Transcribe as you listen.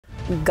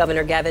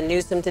Governor Gavin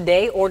Newsom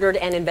today ordered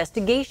an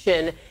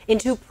investigation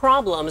into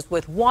problems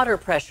with water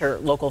pressure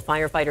local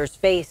firefighters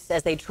face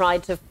as they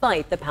tried to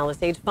fight the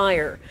Palisades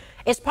fire.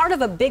 It's part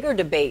of a bigger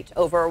debate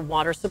over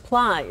water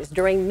supplies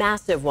during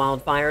massive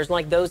wildfires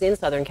like those in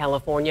Southern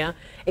California,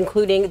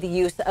 including the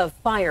use of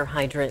fire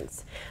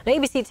hydrants. Now,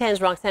 ABC 10's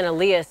Roxanne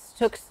Elias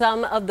took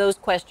some of those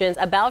questions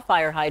about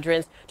fire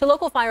hydrants to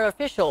local fire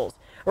officials.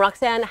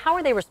 Roxanne, how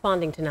are they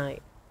responding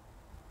tonight?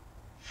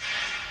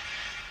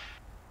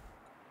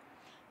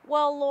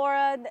 Well,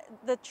 Laura,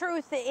 the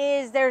truth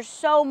is there's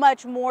so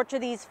much more to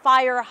these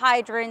fire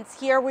hydrants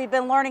here. We've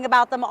been learning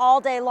about them all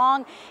day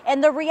long.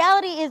 And the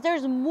reality is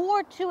there's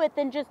more to it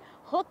than just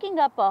hooking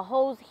up a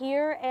hose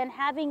here and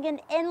having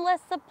an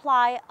endless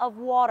supply of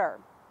water.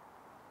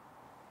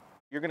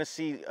 You're going to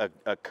see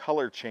a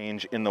color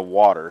change in the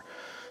water.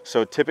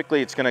 So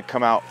typically it's going to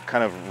come out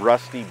kind of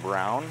rusty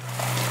brown.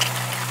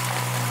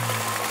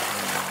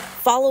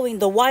 Following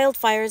the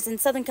wildfires in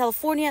Southern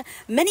California,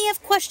 many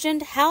have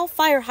questioned how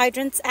fire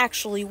hydrants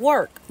actually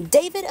work.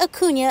 David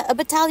Acuna, a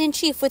battalion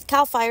chief with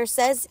CAL FIRE,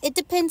 says it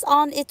depends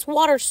on its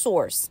water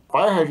source.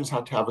 Fire hydrants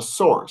have to have a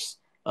source.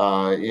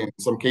 In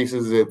some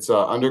cases, it's an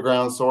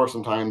underground source.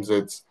 Sometimes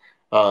it's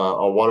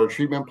a water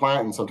treatment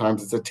plant, and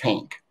sometimes it's a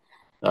tank.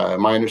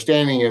 My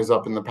understanding is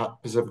up in the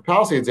Pacific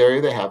Palisades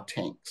area, they have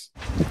tanks.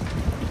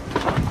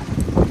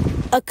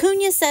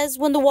 Acuna says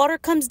when the water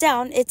comes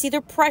down, it's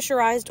either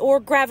pressurized or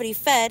gravity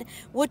fed,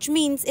 which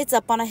means it's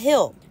up on a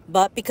hill.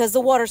 But because the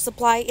water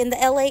supply in the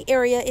LA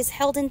area is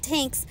held in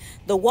tanks,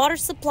 the water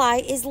supply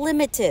is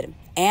limited.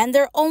 And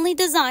they're only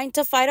designed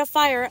to fight a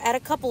fire at a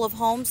couple of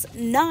homes,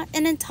 not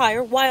an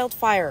entire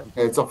wildfire.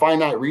 It's a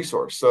finite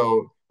resource.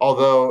 So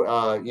although,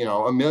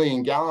 1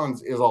 million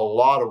gallons is a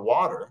lot of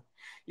water,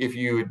 if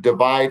you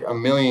divide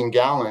 1 million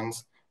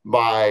gallons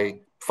by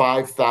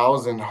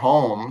 5,000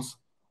 homes,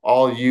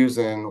 all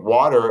using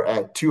water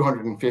at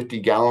 250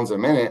 gallons a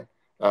minute,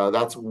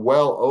 that's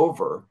well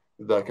over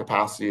the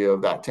capacity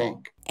of that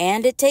tank.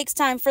 And it takes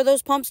time for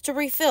those pumps to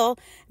refill,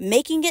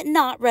 making it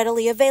not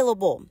readily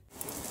available.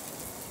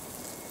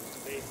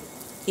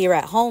 Here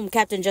at home,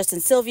 Captain Justin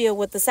Silvia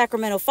with the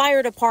Sacramento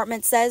Fire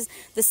Department says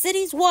the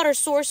city's water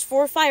source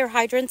for fire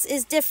hydrants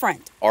is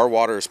different. Our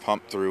water is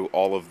pumped through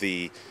all of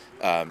the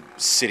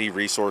city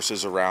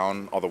resources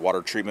around, all the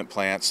water treatment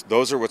plants.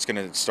 Those are what's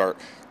going to start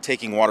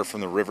taking water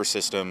from the river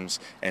systems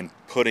and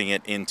putting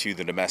it into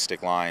the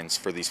domestic lines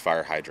for these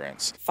fire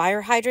hydrants.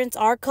 Fire hydrants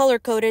are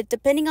color-coded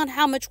depending on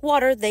how much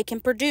water they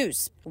can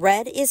produce.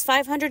 Red is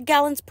 500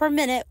 gallons per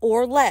minute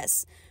or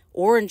less.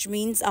 Orange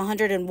means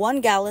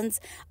 101 gallons,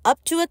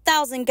 up to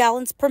 1,000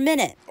 gallons per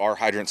minute. Our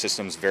hydrant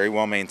system's very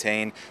well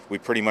maintained. We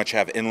pretty much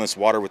have endless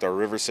water with our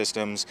river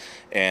systems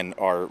and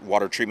our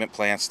water treatment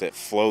plants that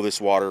flow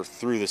this water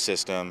through the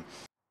system.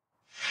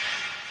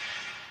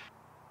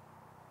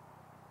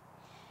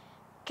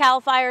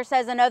 CAL FIRE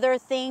says another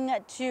thing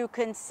to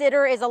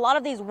consider is a lot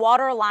of these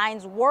water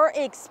lines were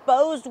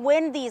exposed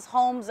when these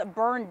homes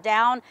burned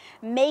down,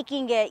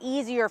 making it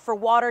easier for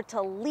water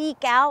to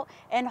leak out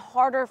and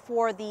harder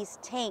for these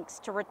tanks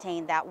to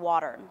retain that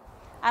water.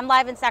 I'm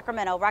live in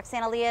Sacramento.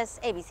 Roxanne Elias,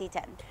 ABC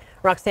 10.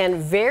 Roxanne,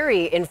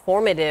 very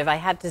informative, I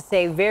have to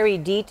say, very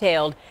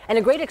detailed, and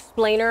a great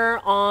explainer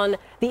on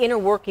the inner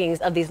workings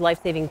of these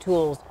life-saving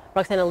tools.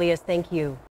 Roxanne Elias, thank you.